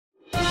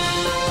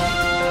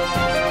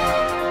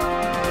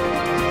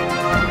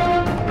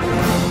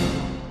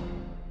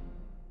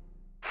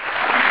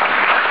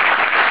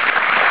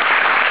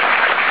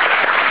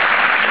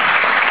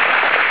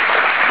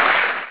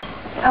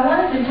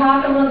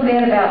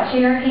bit about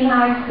Cherokee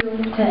High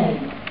School's team.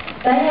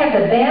 They have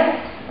the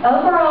best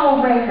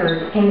overall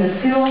record in the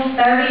school's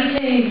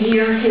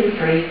 32-year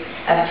history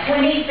of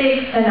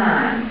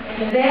 26-9.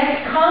 The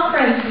best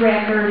conference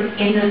record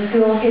in the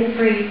school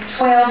history,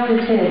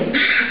 12-2.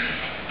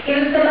 It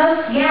was the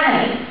most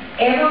games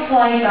ever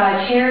played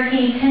by a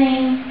Cherokee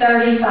team,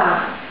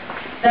 35.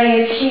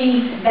 They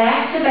achieved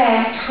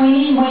back-to-back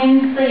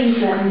 20-win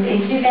seasons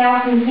in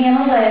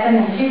 2010-11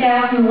 and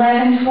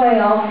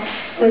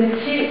 2011-12 with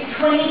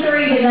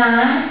 23-9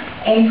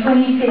 and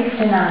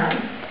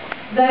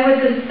 26-9. They were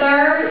the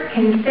third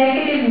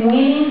consecutive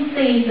winning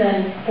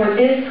season for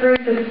this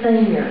group of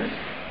seniors.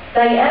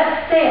 They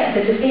upset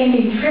the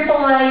defending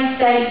AAA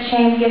state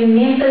champion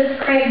Memphis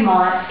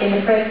Craigmont in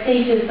the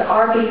prestigious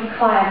Arby's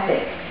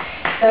Classic.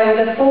 They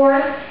were the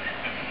fourth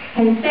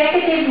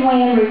consecutive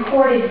win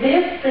recorded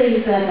this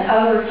season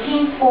over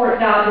Kingsport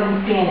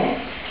Dobbins Bennett.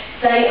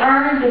 They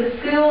earned the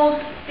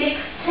school's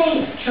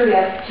 16th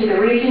trip to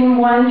the Region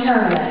 1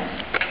 tournament.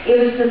 It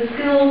was the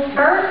school's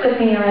first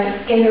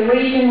appearance in the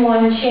Region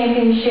 1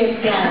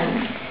 championship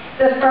game.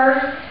 The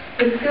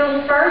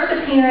school's first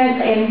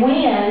appearance and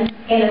win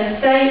in a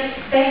state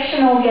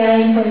sectional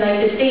game when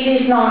they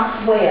defeated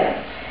Knox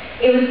West.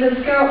 It was the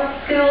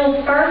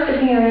school's first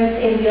appearance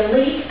in the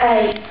Elite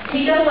 8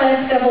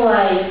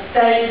 TSSAA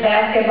state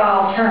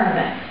basketball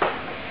tournament.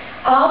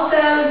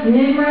 Also,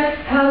 numerous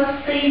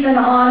postseason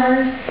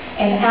honors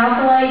and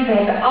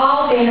accolades have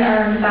all been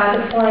earned by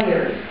the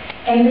players,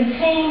 and the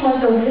team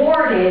was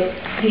awarded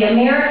the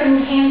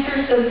American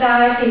Cancer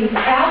Society's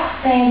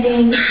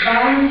Outstanding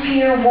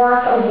Volunteer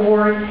Work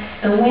Award,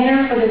 the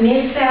winner for the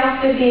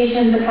Mid-South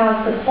Division,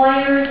 because the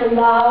players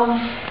logged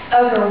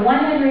over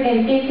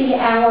 150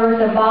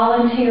 hours of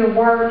volunteer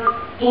work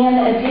in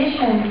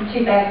addition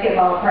to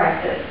basketball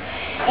practice.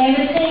 And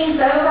the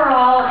team's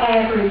overall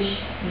average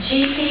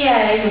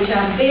GPA, which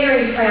I'm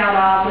very proud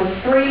of, was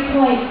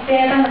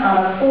 3.7 on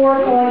a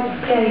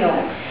 4-point scale.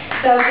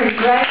 So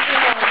congratulations.